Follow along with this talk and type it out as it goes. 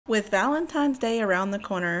With Valentine's Day around the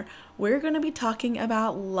corner, we're going to be talking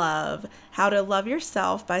about love, how to love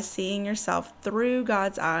yourself by seeing yourself through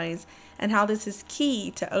God's eyes, and how this is key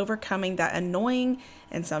to overcoming that annoying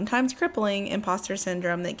and sometimes crippling imposter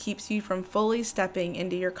syndrome that keeps you from fully stepping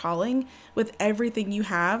into your calling with everything you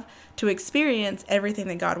have to experience everything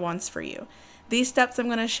that God wants for you. These steps I'm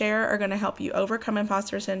going to share are going to help you overcome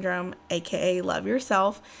imposter syndrome, aka love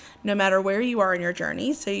yourself, no matter where you are in your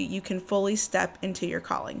journey, so you can fully step into your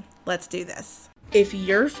calling. Let's do this. If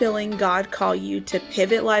you're feeling God call you to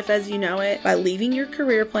pivot life as you know it by leaving your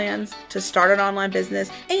career plans to start an online business,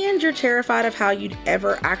 and you're terrified of how you'd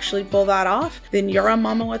ever actually pull that off, then you're a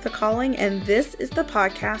mama with a calling, and this is the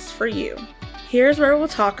podcast for you. Here's where we'll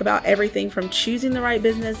talk about everything from choosing the right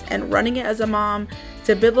business and running it as a mom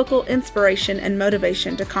to biblical inspiration and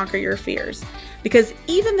motivation to conquer your fears. Because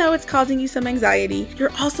even though it's causing you some anxiety,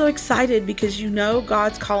 you're also excited because you know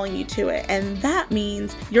God's calling you to it. And that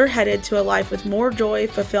means you're headed to a life with more joy,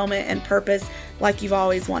 fulfillment, and purpose like you've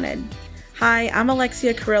always wanted. Hi, I'm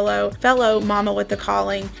Alexia Carrillo, fellow mama with a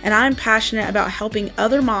calling, and I'm passionate about helping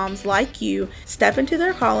other moms like you step into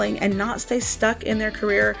their calling and not stay stuck in their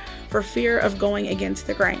career for fear of going against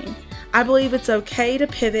the grain. I believe it's okay to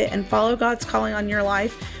pivot and follow God's calling on your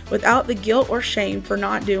life without the guilt or shame for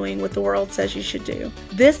not doing what the world says you should do.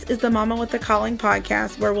 This is the Mama with a Calling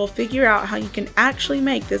podcast, where we'll figure out how you can actually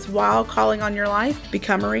make this wild calling on your life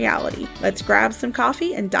become a reality. Let's grab some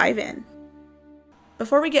coffee and dive in.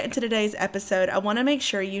 Before we get into today's episode, I want to make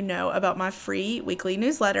sure you know about my free weekly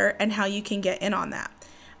newsletter and how you can get in on that.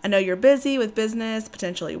 I know you're busy with business,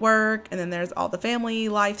 potentially work, and then there's all the family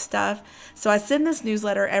life stuff. So I send this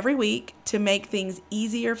newsletter every week to make things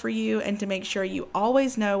easier for you and to make sure you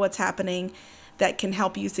always know what's happening that can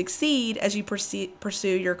help you succeed as you pursue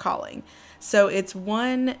your calling. So it's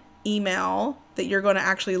one email that you're going to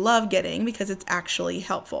actually love getting because it's actually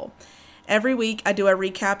helpful. Every week, I do a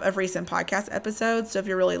recap of recent podcast episodes. So if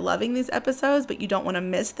you're really loving these episodes, but you don't want to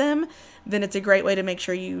miss them, then it's a great way to make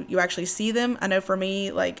sure you actually see them. I know for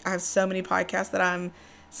me, I have so many podcasts that I'm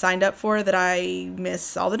signed up for that I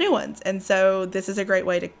miss all the new ones. And so this is a great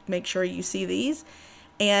way to make sure you see these.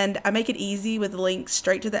 And I make it easy with links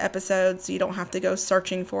straight to the episode, so you don't have to go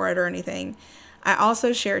searching for it or anything. I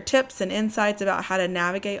also share tips and insights about how to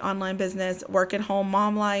navigate online business, work at home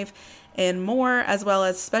mom life, and more, as well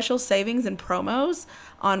as special savings and promos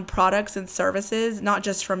on products and services, not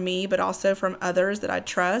just from me, but also from others that I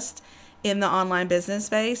trust in the online business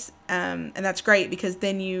space. And that's great because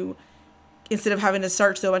then you, instead of having to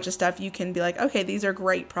search through a bunch of stuff, you can be like, okay, these are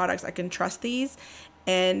great products. I can trust these,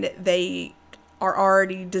 and they are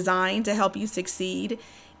already designed to help you succeed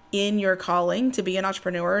in your calling to be an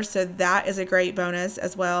entrepreneur. So that is a great bonus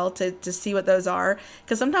as well to see what those are,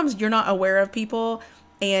 because sometimes you're not aware of people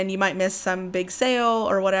and you might miss some big sale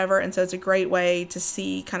or whatever. And so it's a great way to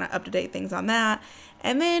see kind of up-to-date things on that.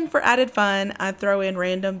 And then for added fun, I throw in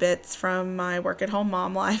random bits from my work at home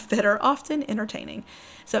mom life that are often entertaining.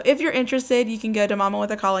 So if you're interested, you can go to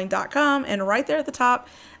mamawithacalling.com, and right there at the top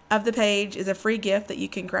of the page is a free gift that you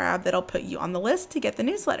can grab that'll put you on the list to get the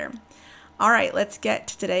newsletter. All right, let's get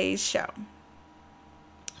to today's show.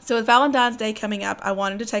 So with Valentine's Day coming up, I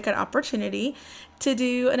wanted to take an opportunity to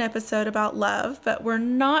do an episode about love, but we're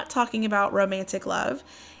not talking about romantic love.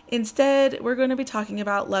 Instead, we're going to be talking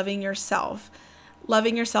about loving yourself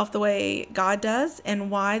the way God does, and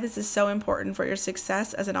why this is so important for your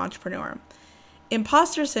success as an entrepreneur.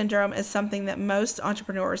 Imposter syndrome is something that most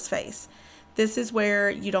entrepreneurs face. This is where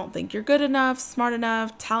you don't think you're good enough, smart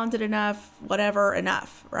enough, talented enough, whatever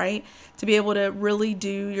enough, right? To be able to really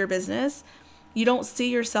do your business. You don't see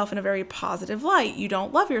yourself in a very positive light. You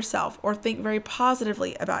don't love yourself or think very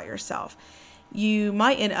positively about yourself. You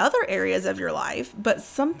might in other areas of your life, but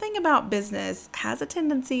something about business has a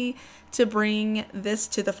tendency to bring this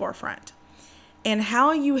to the forefront. And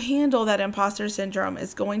how you handle that imposter syndrome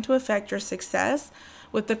is going to affect your success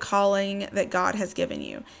with the calling that God has given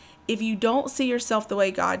you. If you don't see yourself the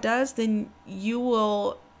way God does, then you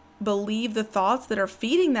will believe the thoughts that are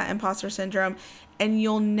feeding that imposter syndrome, and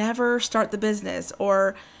you'll never start the business.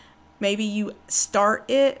 Or maybe you start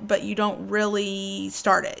it, but you don't really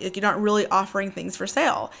start it. You're not really offering things for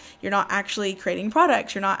sale. You're not actually creating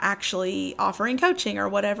products. You're not actually offering coaching or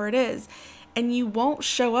whatever it is. And you won't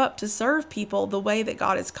show up to serve people the way that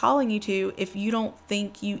God is calling you to if you don't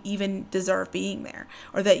think you even deserve being there,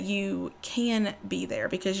 or that you can be there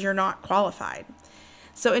because you're not qualified.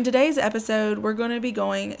 So in today's episode, we're going to be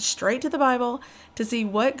going straight to the Bible to see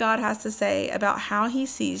what God has to say about how He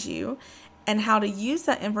sees you and how to use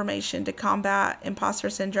that information to combat imposter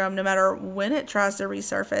syndrome no matter when it tries to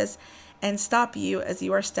resurface and stop you as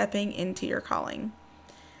you are stepping into your calling.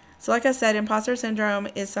 So like I said, imposter syndrome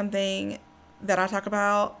is something that I talk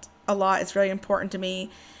about a lot. It's really important to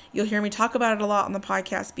me. You'll hear me talk about it a lot on the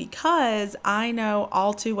podcast because I know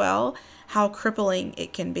all too well how crippling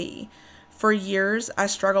it can be. For years, I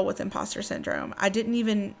struggled with imposter syndrome. I didn't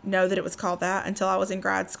even know that it was called that until I was in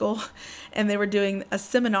grad school and they were doing a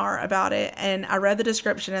seminar about it. And I read the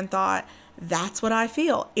description and thought, that's what I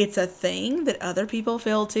feel. It's a thing that other people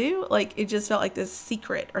feel too. Like it just felt like this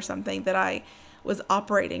secret or something that I was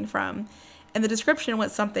operating from. And the description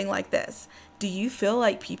was something like this. Do you feel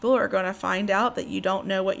like people are going to find out that you don't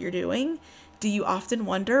know what you're doing? Do you often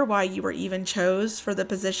wonder why you were even chose for the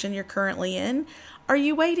position you're currently in? Are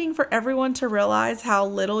you waiting for everyone to realize how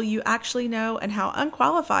little you actually know and how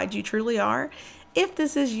unqualified you truly are? If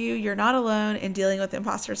this is you, you're not alone in dealing with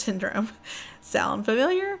imposter syndrome. Sound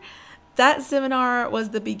familiar? That seminar was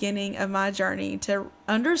the beginning of my journey to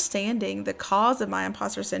understanding the cause of my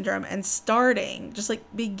imposter syndrome and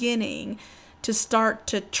beginning to start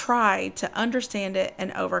to try to understand it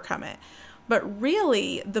and overcome it. But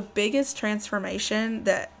really, the biggest transformation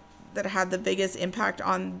that had the biggest impact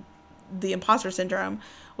on the imposter syndrome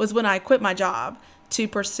was when I quit my job to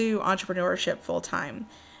pursue entrepreneurship full time.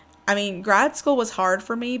 I mean, grad school was hard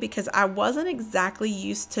for me because I wasn't exactly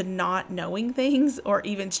used to not knowing things or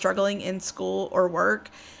even struggling in school or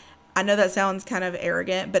work. I know that sounds kind of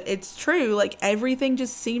arrogant, but it's true. Like everything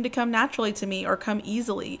just seemed to come naturally to me or come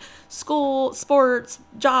easily. School, sports,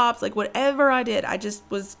 jobs, like whatever I did, I just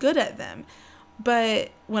was good at them.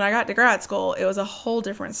 But when I got to grad school, it was a whole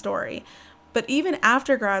different story. But even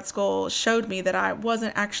after grad school showed me that I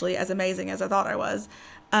wasn't actually as amazing as I thought I was.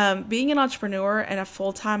 Being an entrepreneur and a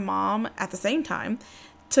full-time mom at the same time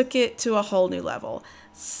took it to a whole new level.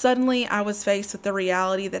 Suddenly, I was faced with the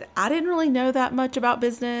reality that I didn't really know that much about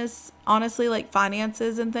business, honestly, like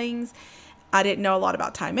finances and things. I didn't know a lot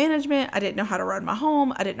about time management. I didn't know how to run my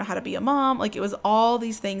home. I didn't know how to be a mom. Like it was all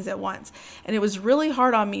these things at once. And it was really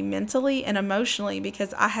hard on me mentally and emotionally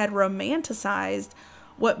because I had romanticized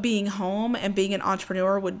what being home and being an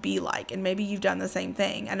entrepreneur would be like. And maybe you've done the same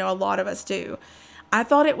thing. I know a lot of us do. I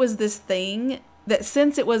thought it was this thing that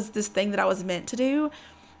since it was this thing that I was meant to do,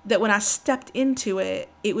 that when I stepped into it,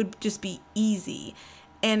 it would just be easy.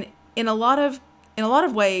 And in a lot of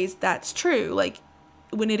ways, that's true. Like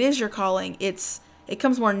when it is your calling, it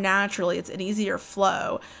comes more naturally. It's an easier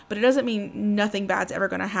flow, but it doesn't mean nothing bad's ever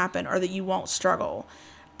going to happen or that you won't struggle.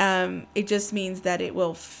 It just means that it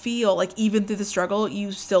will feel like even through the struggle,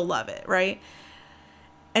 you still love it, right?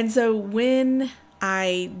 And so when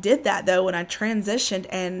I did that though, when I transitioned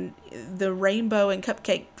and the rainbow and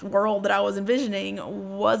cupcake world that I was envisioning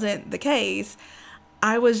wasn't the case,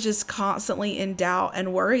 I was just constantly in doubt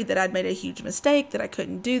and worried that I'd made a huge mistake, that I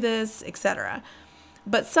couldn't do this, etc.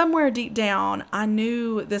 But somewhere deep down, I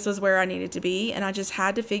knew this was where I needed to be, and I just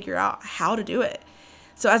had to figure out how to do it.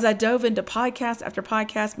 So as I dove into podcast after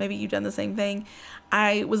podcast, maybe you've done the same thing,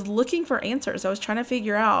 I was looking for answers. I was trying to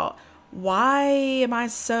figure out why am I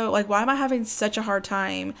having such a hard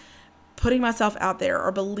time putting myself out there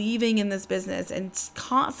or believing in this business and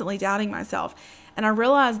constantly doubting myself. And I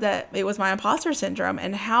realized that it was my imposter syndrome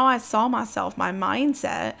and how I saw myself, my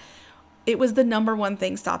mindset, it was the number one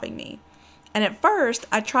thing stopping me. And at first,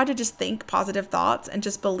 I tried to just think positive thoughts and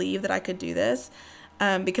just believe that I could do this.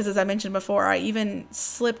 Because as I mentioned before, I even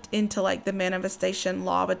slipped into like the manifestation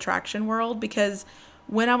law of attraction world, because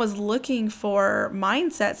when I was looking for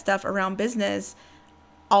mindset stuff around business,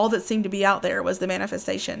 all that seemed to be out there was the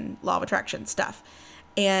manifestation law of attraction stuff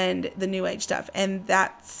and the new age stuff. And they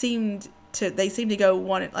seemed to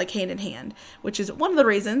go hand in hand, which is one of the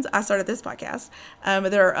reasons I started this podcast.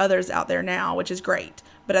 There are others out there now, which is great.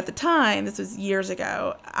 But at the time, this was years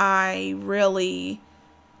ago,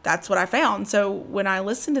 that's what I found. So when I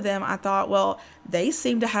listened to them, I thought, well, they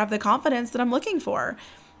seem to have the confidence that I'm looking for.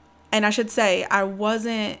 And I should say, I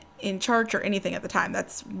wasn't in church or anything at the time.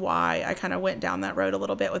 That's why I kind of went down that road a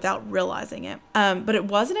little bit without realizing it. But it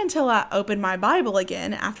wasn't until I opened my Bible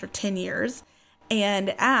again after 10 years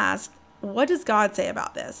and asked, what does God say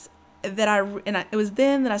about this? It was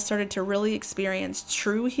then that I started to really experience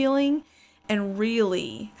true healing and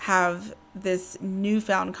really have this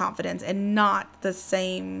newfound confidence and not the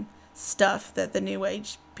same stuff that the new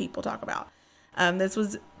age people talk about. This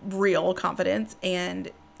was real confidence and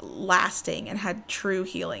lasting and had true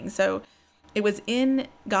healing. So it was in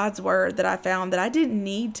God's word that I found that I didn't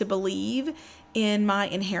need to believe in my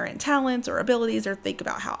inherent talents or abilities or think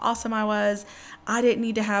about how awesome I was. I didn't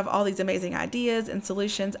need to have all these amazing ideas and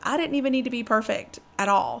solutions. I didn't even need to be perfect at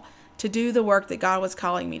all to do the work that God was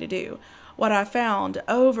calling me to do. What I found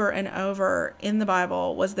over and over in the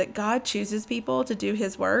Bible was that God chooses people to do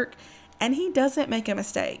his work, And he doesn't make a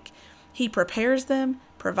mistake. He prepares them,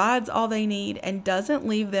 provides all they need, and doesn't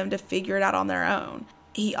leave them to figure it out on their own.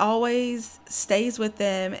 He always stays with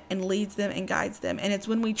them and leads them and guides them. And it's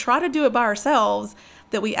when we try to do it by ourselves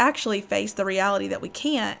that we actually face the reality that we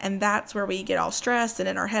can't. And that's where we get all stressed and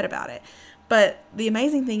in our head about it. But the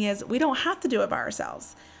amazing thing is we don't have to do it by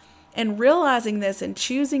ourselves. And realizing this and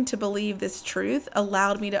choosing to believe this truth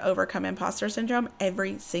allowed me to overcome imposter syndrome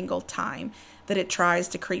every single time that it tries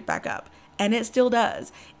to creep back up. And it still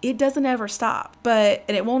does. It doesn't ever stop, and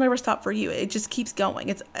it won't ever stop for you. It just keeps going.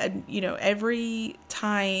 It's, every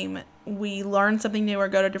time we learn something new or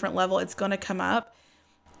go to a different level, it's going to come up,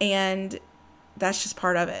 and that's just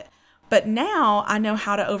part of it. But now I know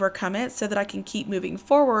how to overcome it so that I can keep moving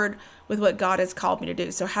forward with what God has called me to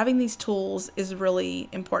do. So having these tools is really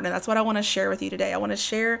important. And that's what I want to share with you today. I want to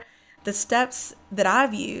share the steps that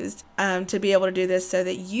I've used to be able to do this so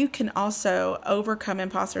that you can also overcome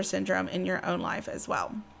imposter syndrome in your own life as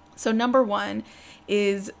well. So number one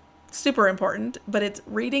is super important, but it's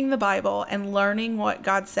reading the Bible and learning what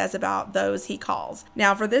God says about those he calls.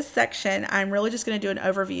 Now for this section, I'm really just going to do an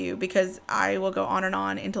overview because I will go on and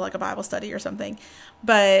on into like a Bible study or something.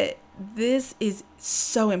 But this is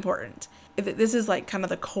so important. This is like kind of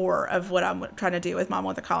the core of what I'm trying to do with Mom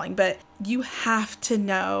with a Calling. But you have to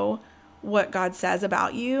know what God says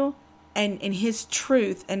about you and his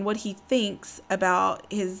truth and what he thinks about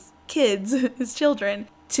his kids, his children,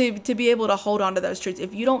 to be able to hold on to those truths.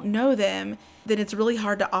 If you don't know them, then it's really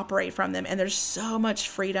hard to operate from them. And there's so much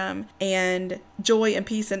freedom and joy and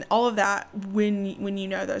peace and all of that when you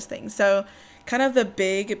know those things. So kind of the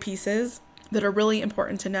big pieces that are really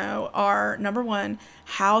important to know are, number one,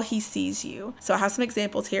 how he sees you. So I have some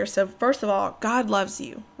examples here. So first of all, God loves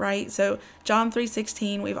you, right? So John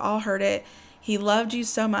 3:16, we've all heard it. He loved you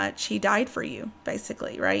so much, he died for you,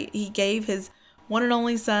 basically, right? He gave his one and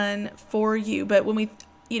only son for you. But when we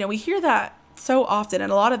hear that so often,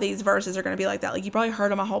 and a lot of these verses are going to be like that. Like you probably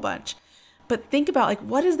heard them a whole bunch. But think about like,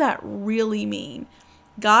 what does that really mean?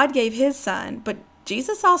 God gave his son, but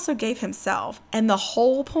Jesus also gave himself. And the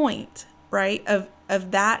whole point, right, of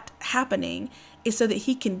that happening is so that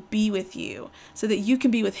he can be with you, so that you can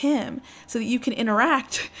be with him, so that you can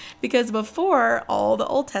interact. Because before all the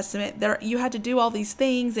Old Testament, you had to do all these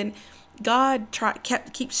things, and God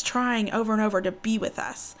keeps trying over and over to be with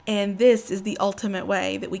us. And this is the ultimate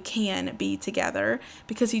way that we can be together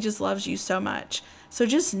because he just loves you so much. So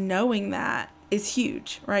just knowing that is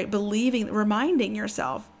huge, right? Reminding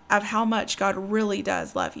yourself of how much God really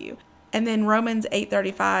does love you. And then Romans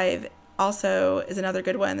 8:35 also is another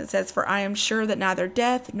good one that says, "For I am sure that neither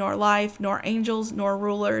death, nor life, nor angels, nor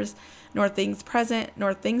rulers, nor things present,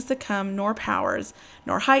 nor things to come, nor powers,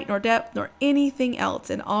 nor height, nor depth, nor anything else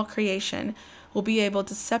in all creation will be able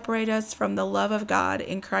to separate us from the love of God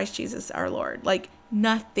in Christ Jesus our Lord." Like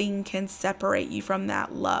nothing can separate you from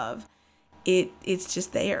that love. It's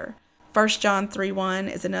just there. 1 John 3:1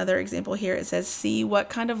 is another example here. It says, "See what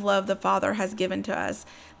kind of love the Father has given to us,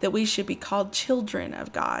 that we should be called children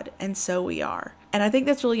of God, and so we are." And I think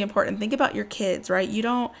that's really important. Think about your kids, right?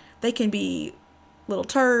 They can be little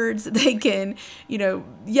turds, they can,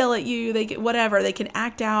 yell at you, they can, whatever, they can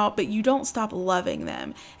act out, but you don't stop loving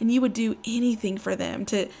them. And you would do anything for them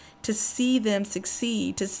to see them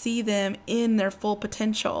succeed, to see them in their full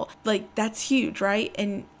potential. Like that's huge, right?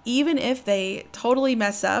 And even if they totally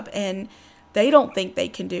mess up and they don't think they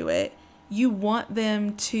can do it, you want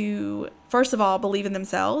them to, first of all, believe in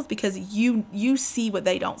themselves because you see what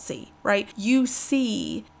they don't see, right? You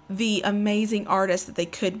see the amazing artist that they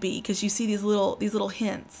could be because you see these little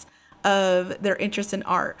hints of their interest in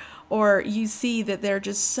art, or you see that they're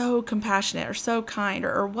just so compassionate or so kind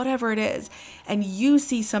or whatever it is, and you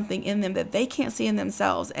see something in them that they can't see in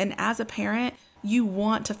themselves. And as a parent, you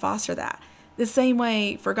want to foster that. The same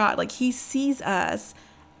way for God, like he sees us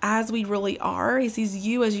as we really are. He sees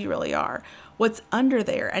you as you really are. What's under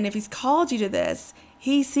there. And if he's called you to this,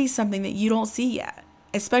 he sees something that you don't see yet.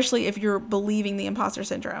 Especially if you're believing the imposter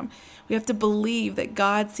syndrome. We have to believe that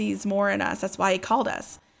God sees more in us. That's why he called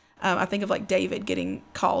us. I think of like David getting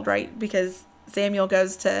called, right? Because Samuel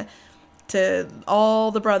goes to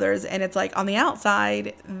all the brothers, and it's like on the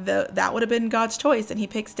outside, that would have been God's choice. And he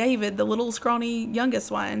picks David, the little scrawny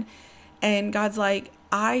youngest one. And God's like,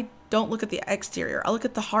 I don't look at the exterior. I look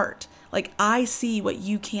at the heart. Like I see what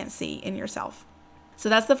you can't see in yourself. So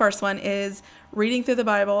that's the first one, is reading through the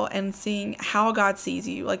Bible and seeing how God sees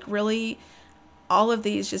you. Like really all of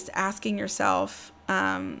these, just asking yourself,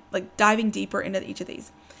 like diving deeper into each of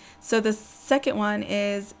these. So the second one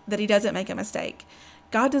is that he doesn't make a mistake.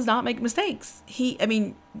 God does not make mistakes. He's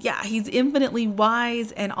infinitely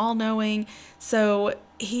wise and all-knowing. So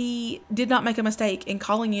he did not make a mistake in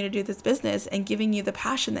calling you to do this business and giving you the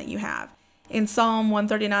passion that you have. In Psalm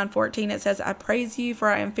 139:14, it says, I praise you, for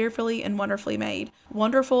I am fearfully and wonderfully made.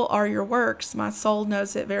 Wonderful are your works. My soul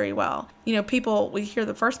knows it very well. We hear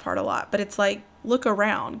the first part a lot, but it's like, look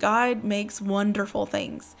around. God makes wonderful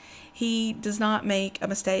things. He does not make a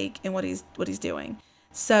mistake in what he's doing.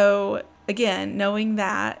 So again, knowing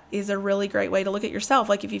that is a really great way to look at yourself.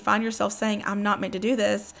 Like if you find yourself saying, I'm not meant to do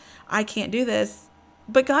this, I can't do this,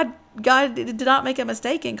 but God did not make a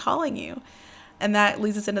mistake in calling you. And that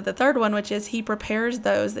leads us into the third one, which is he prepares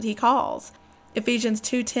those that he calls. Ephesians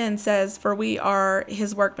 2:10 says, for we are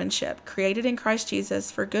his workmanship, created in Christ Jesus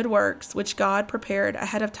for good works, which God prepared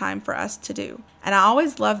ahead of time for us to do. And I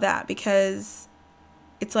always love that because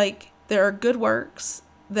it's like there are good works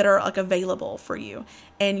that are like available for you.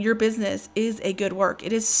 And your business is a good work.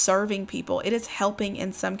 It is serving people. It is helping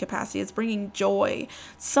in some capacity. It's bringing joy,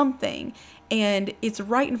 something. And it's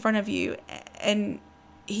right in front of you. And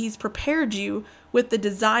he's prepared you with the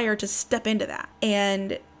desire to step into that.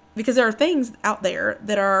 And because there are things out there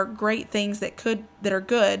that are great things that are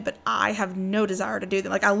good, but I have no desire to do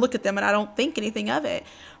them. Like I look at them and I don't think anything of it.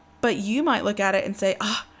 But you might look at it and say,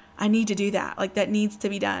 I need to do that. Like that needs to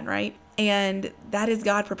be done, right? And that is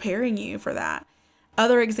God preparing you for that.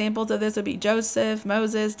 Other examples of this would be Joseph,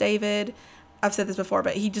 Moses, David. I've said this before,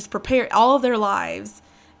 but he just prepared all of their lives.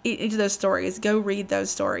 Each of those stories, go read those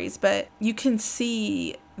stories. But you can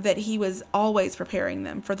see that he was always preparing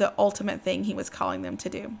them for the ultimate thing he was calling them to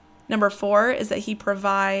do. Number 4 is that he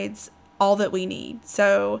provides all that we need.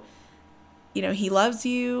 So, he loves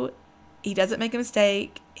you. He doesn't make a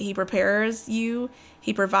mistake. He prepares you.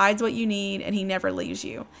 He provides what you need, and he never leaves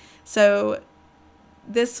you. So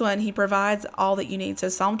this one, he provides all that you need. So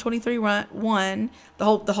Psalm 23:1,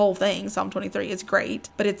 the whole thing, Psalm 23 is great,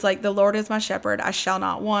 but it's like, the Lord is my shepherd, I shall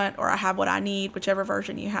not want, or I have what I need, whichever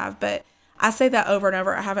version you have. But I say that over and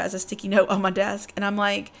over. I have it as a sticky note on my desk, and I'm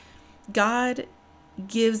like, God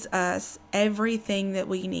gives us everything that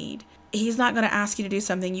we need. He's not going to ask you to do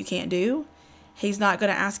something you can't do. He's not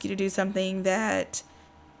going to ask you to do something that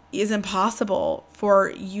is impossible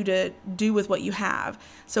for you to do with what you have.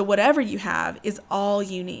 So whatever you have is all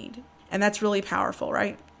you need. And that's really powerful,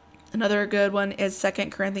 right? Another good one is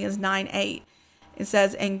 2 Corinthians 9:8. It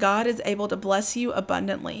says, and God is able to bless you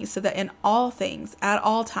abundantly, so that in all things, at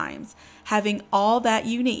all times, having all that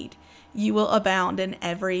you need, you will abound in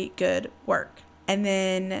every good work. And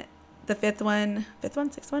then the sixth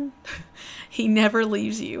one, he never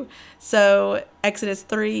leaves you. So Exodus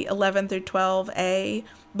 3:11 through 12a.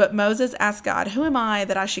 But Moses asked God, who am I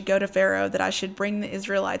that I should go to Pharaoh, that I should bring the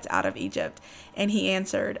Israelites out of Egypt? And he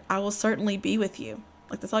answered, I will certainly be with you.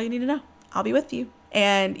 Like, that's all you need to know. I'll be with you.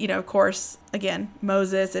 And, of course, again,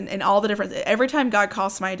 Moses and all the different, every time God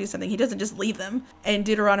calls somebody to do something, he doesn't just leave them. And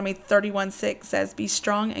Deuteronomy 31:6 says, be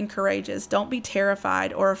strong and courageous. Don't be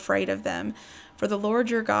terrified or afraid of them. For the Lord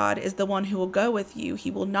your God is the one who will go with you. He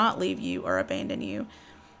will not leave you or abandon you.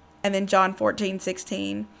 And then John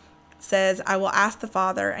 14:16 says, I will ask the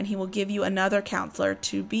Father, and he will give you another counselor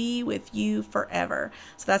to be with you forever.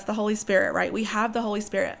 So that's the Holy Spirit, right? We have the Holy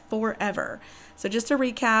Spirit forever. So just to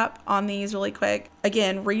recap on these really quick,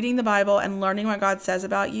 again, reading the Bible and learning what God says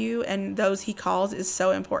about you and those he calls is so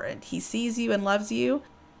important. He sees you and loves you.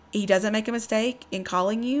 He doesn't make a mistake in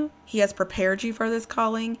calling you. He has prepared you for this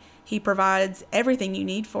calling. He provides everything you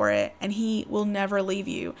need for it, and he will never leave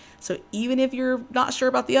you. So even if you're not sure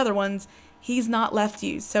about the other ones, he's not left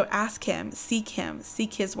you. So ask him, seek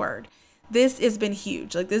his word. This has been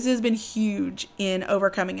huge. This has been huge in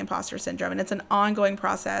overcoming imposter syndrome. And it's an ongoing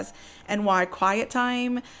process, and why quiet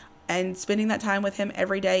time and spending that time with him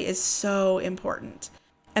every day is so important.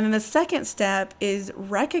 And then the second step is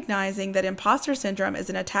recognizing that imposter syndrome is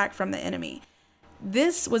an attack from the enemy.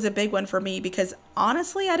 This was a big one for me because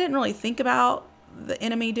honestly, I didn't really think about the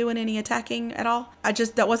enemy doing any attacking at all.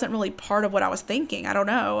 That wasn't really part of what I was thinking. I don't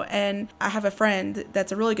know. And I have a friend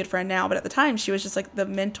that's a really good friend now, but at the time she was just like the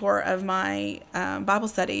mentor of my Bible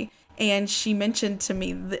study. And she mentioned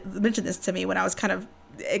this to me when I was kind of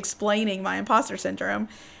explaining my imposter syndrome.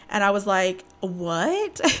 And I was like,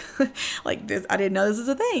 what? Like this, I didn't know this was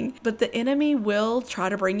a thing. But the enemy will try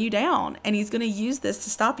to bring you down, and he's going to use this to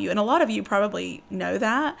stop you. And a lot of you probably know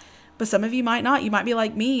that, but some of you might not. You might be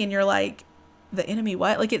like me and you're like, the enemy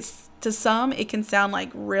what? Like, it's, to some, it can sound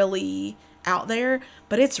like really out there,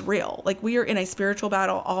 but it's real. Like, we are in a spiritual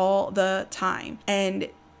battle all the time. And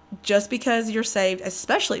just because you're saved,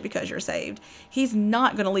 especially because you're saved, he's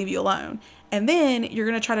not going to leave you alone. And then you're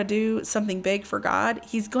going to try to do something big for God,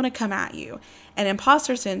 he's going to come at you. And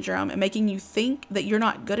imposter syndrome and making you think that you're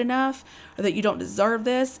not good enough or that you don't deserve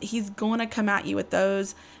this, he's going to come at you with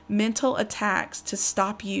those mental attacks to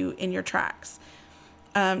stop you in your tracks.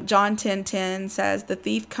 John 10:10 says, the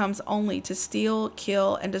thief comes only to steal,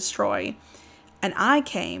 kill, and destroy. And I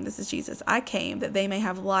came, this is Jesus, I came that they may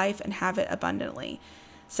have life and have it abundantly.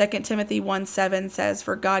 2 Timothy 1:7 says,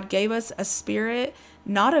 for God gave us a spirit,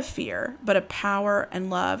 not of fear, but of power and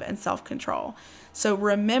love and self-control. So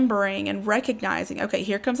remembering and recognizing, okay,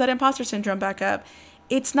 here comes that imposter syndrome back up.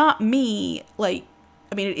 It's not me, it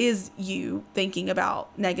is you thinking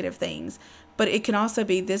about negative things, but it can also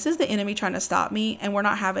be, this is the enemy trying to stop me, and we're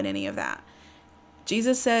not having any of that.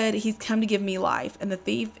 Jesus said he's come to give me life, and the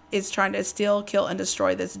thief is trying to steal, kill, and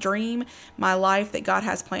destroy this dream, my life that God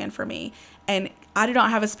has planned for me. And I do not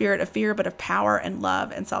have a spirit of fear, but of power and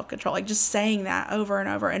love and self-control. Just saying that over and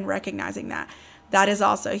over and recognizing that is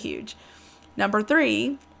also huge. Number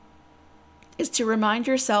 3 is to remind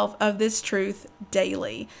yourself of this truth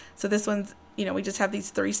daily. So this one's, we just have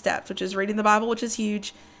these 3 steps, which is reading the Bible, which is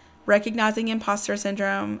huge, recognizing imposter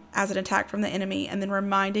syndrome as an attack from the enemy, and then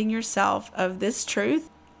reminding yourself of this truth,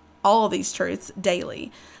 all of these truths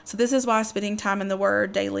daily. So this is why spending time in the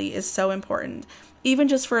Word daily is so important. Even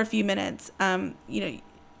just for a few minutes, I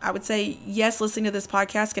would say, yes, listening to this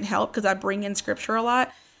podcast can help because I bring in scripture a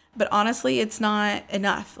lot, but honestly, it's not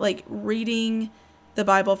enough. Reading the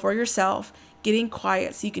Bible for yourself, getting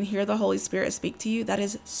quiet so you can hear the Holy Spirit speak to you, that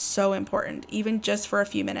is so important, even just for a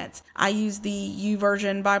few minutes. I use the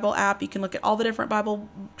YouVersion Bible app. You can look at all the different Bible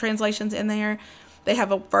translations in there. They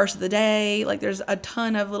have a verse of the day. There's a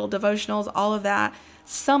ton of little devotionals, all of that,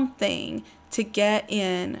 something to get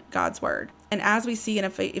in God's Word. And as we see in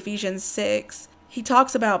Ephesians 6, he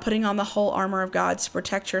talks about putting on the whole armor of God to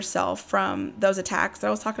protect yourself from those attacks that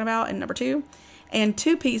I was talking about in number 2. And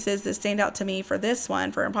 2 pieces that stand out to me for this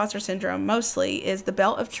one, for imposter syndrome mostly, is the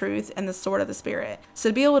belt of truth and the sword of the Spirit. So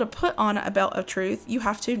to be able to put on a belt of truth, you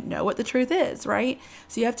have to know what the truth is, right?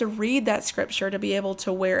 So you have to read that scripture to be able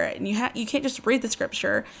to wear it. And you can't just read the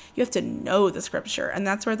scripture, you have to know the scripture. And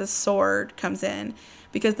that's where the sword comes in,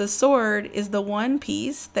 because the sword is the one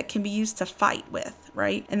piece that can be used to fight with,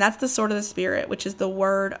 right? And that's the sword of the Spirit, which is the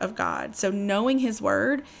word of God. So knowing his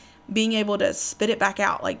word, being able to spit it back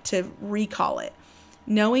out, to recall it.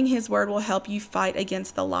 Knowing his word will help you fight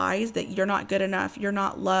against the lies that you're not good enough, you're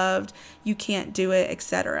not loved, you can't do it,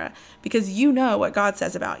 etc. Because you know what God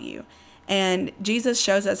says about you. And Jesus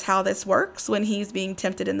shows us how this works when he's being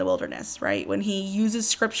tempted in the wilderness, right? When he uses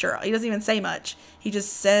scripture, he doesn't even say much. He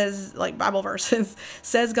just says, Bible verses,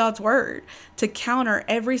 says God's word to counter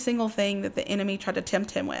every single thing that the enemy tried to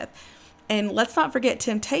tempt him with. And let's not forget,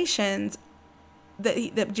 temptations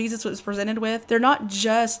that Jesus was presented with, they're not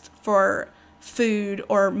just for food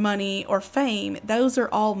or money or fame. Those are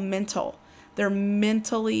all mental. They're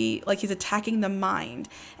mentally, he's attacking the mind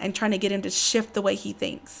and trying to get him to shift the way he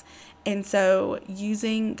thinks. And so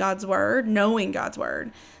using God's word, knowing God's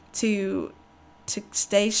word to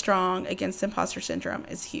stay strong against imposter syndrome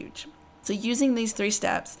is huge. So using these 3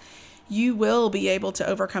 steps, you will be able to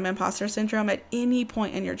overcome imposter syndrome at any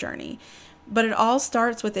point in your journey. But it all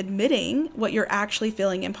starts with admitting what you're actually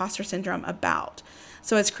feeling imposter syndrome about.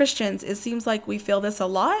 So as Christians, it seems like we feel this a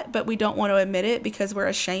lot, but we don't want to admit it because we're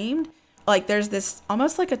ashamed. There's this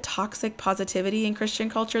almost a toxic positivity in Christian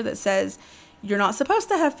culture that says you're not supposed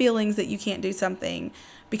to have feelings that you can't do something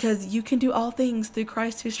because you can do all things through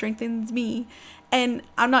Christ who strengthens me. And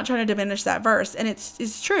I'm not trying to diminish that verse. And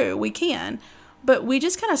it's true, we can, but we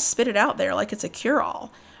just kind of spit it out there like it's a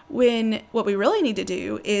cure-all. When what we really need to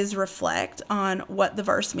do is reflect on what the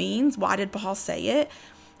verse means. Why did Paul say it?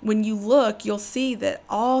 When you look, you'll see that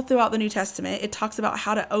all throughout the New Testament, it talks about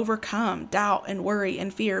how to overcome doubt and worry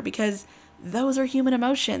and fear, because those are human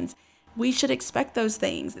emotions. We should expect those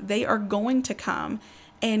things. They are going to come,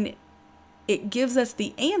 and it gives us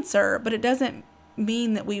the answer, but it doesn't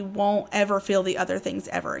mean that we won't ever feel the other things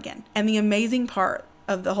ever again. And the amazing part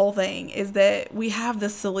of the whole thing is that we have the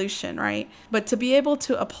solution, right? But to be able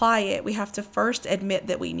to apply it, we have to first admit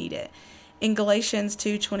that we need it. In Galatians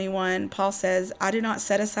 2:21, Paul says, I do not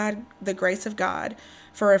set aside the grace of God,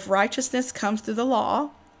 for if righteousness comes through the law,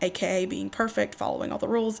 aka being perfect, following all the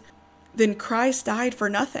rules, then Christ died for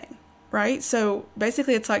nothing, right? So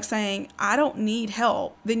basically it's like saying, I don't need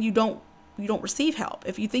help, then you don't receive help.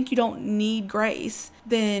 If you think you don't need grace,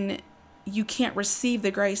 then you can't receive the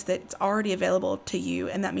grace that's already available to you.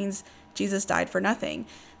 And that means Jesus died for nothing.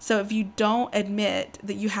 So if you don't admit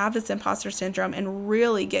that you have this imposter syndrome and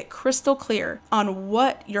really get crystal clear on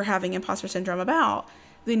what you're having imposter syndrome about,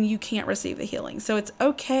 then you can't receive the healing. So it's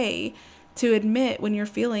okay to admit when you're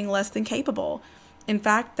feeling less than capable. In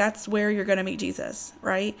fact, that's where you're going to meet Jesus,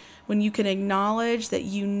 right? When you can acknowledge that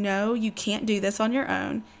you know you can't do this on your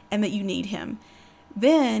own and that you need him.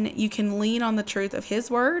 Then you can lean on the truth of his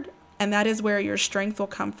word, and that is where your strength will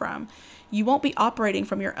come from. You won't be operating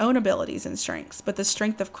from your own abilities and strengths, but the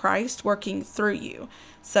strength of Christ working through you.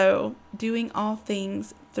 So doing all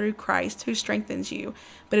things through Christ who strengthens you,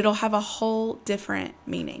 but it'll have a whole different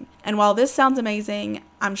meaning. And while this sounds amazing,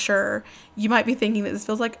 I'm sure you might be thinking that this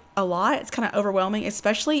feels like a lot. It's kind of overwhelming,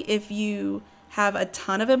 especially if you have a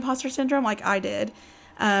ton of imposter syndrome like I did.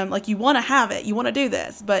 Like you want to have it, you want to do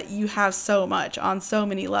this, but you have so much on so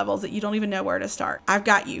many levels that you don't even know where to start. I've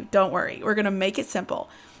got you. Don't worry. We're going to make it simple.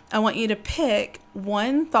 I want you to pick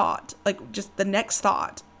one thought, like just the next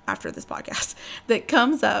thought after this podcast that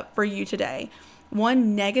comes up for you today.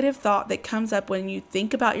 One negative thought that comes up when you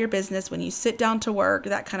think about your business, when you sit down to work,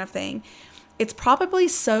 that kind of thing. It's probably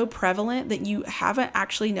so prevalent that you haven't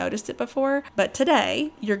actually noticed it before, but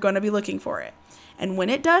today you're going to be looking for it. And when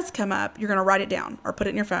it does come up, you're going to write it down or put it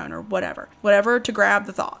in your phone or whatever to grab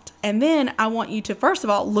the thought. And then I want you to, first of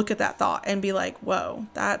all, look at that thought and be like, whoa,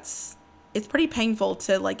 it's pretty painful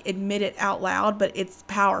to like admit it out loud, but it's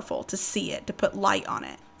powerful to see it, to put light on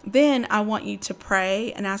it. Then I want you to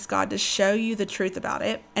pray and ask God to show you the truth about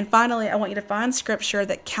it. And finally, I want you to find scripture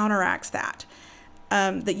that counteracts that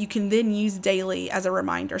you can then use daily as a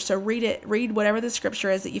reminder. So read whatever the scripture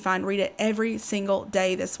is that you find, read it every single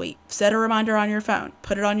day this week. Set a reminder on your phone,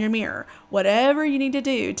 put it on your mirror, whatever you need to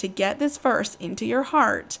do to get this verse into your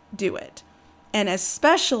heart, do it. And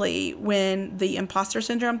especially when the imposter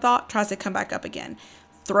syndrome thought tries to come back up again,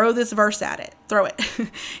 throw this verse at it. Throw it.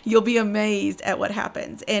 You'll be amazed at what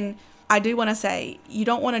happens. And I do want to say, you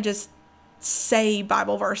don't want to just say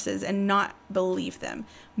Bible verses and not believe them.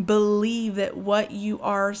 Believe that what you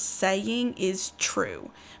are saying is true,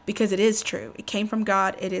 because it is true. It came from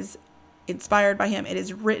God. It is inspired by him. It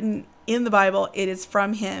is written in the Bible. It is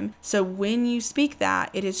from him. So when you speak that,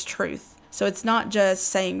 it is truth. So it's not just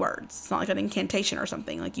saying words. It's not like an incantation or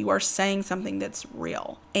something. Like you are saying something that's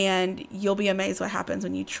real. And you'll be amazed what happens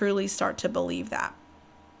when you truly start to believe that.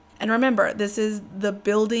 And remember, this is the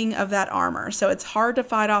building of that armor. So it's hard to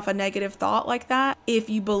fight off a negative thought like that if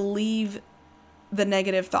you believe the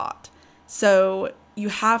negative thought. So you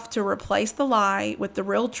have to replace the lie with the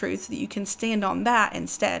real truth so that you can stand on that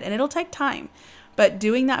instead. And it'll take time. But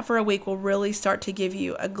doing that for a week will really start to give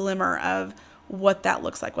you a glimmer of what that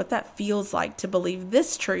looks like, what that feels like to believe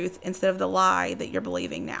this truth instead of the lie that you're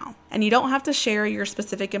believing now. And you don't have to share your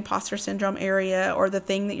specific imposter syndrome area or the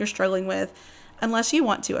thing that you're struggling with unless you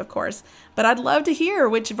want to, of course. But I'd love to hear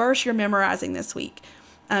which verse you're memorizing this week.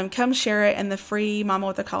 Come share it in the free Mama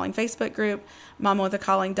with a Calling Facebook group,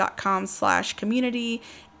 mamawithacalling.com/community,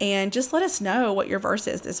 and just let us know what your verse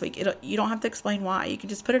is this week. You don't have to explain why. You can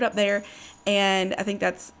just put it up there, and I think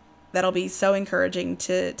that'll be so encouraging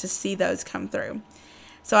to see those come through.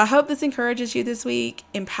 So I hope this encourages you this week,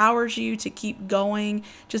 empowers you to keep going.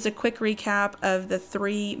 Just a quick recap of the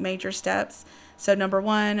 3 major steps. So number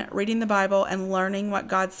 1, reading the Bible and learning what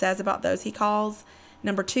God says about those he calls.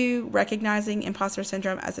 Number 2, recognizing imposter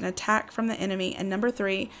syndrome as an attack from the enemy. And number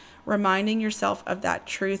 3, reminding yourself of that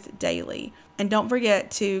truth daily. And don't forget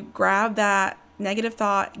to grab that negative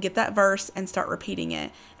thought, get that verse, and start repeating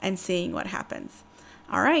it and seeing what happens.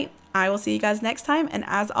 All right, I will see you guys next time. And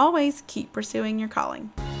as always, keep pursuing your calling.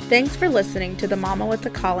 Thanks for listening to the Mama with a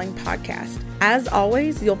Calling podcast. As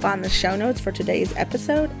always, you'll find the show notes for today's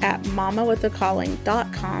episode at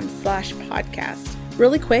mamawithacalling.com/podcast.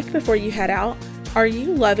 Really quick before you head out, are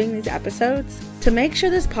you loving these episodes? To make sure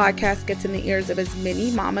this podcast gets in the ears of as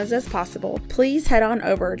many mamas as possible, please head on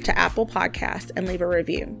over to Apple Podcasts and leave a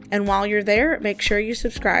review. And while you're there, make sure you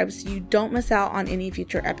subscribe so you don't miss out on any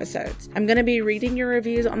future episodes. I'm going to be reading your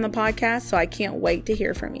reviews on the podcast, so I can't wait to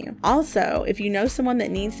hear from you. Also, if you know someone that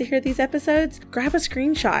needs to hear these episodes, grab a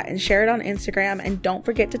screenshot and share it on Instagram, and don't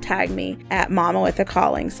forget to tag me at Mama with a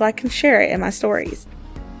Calling so I can share it in my stories.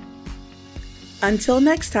 Until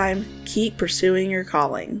next time, keep pursuing your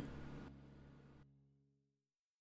calling.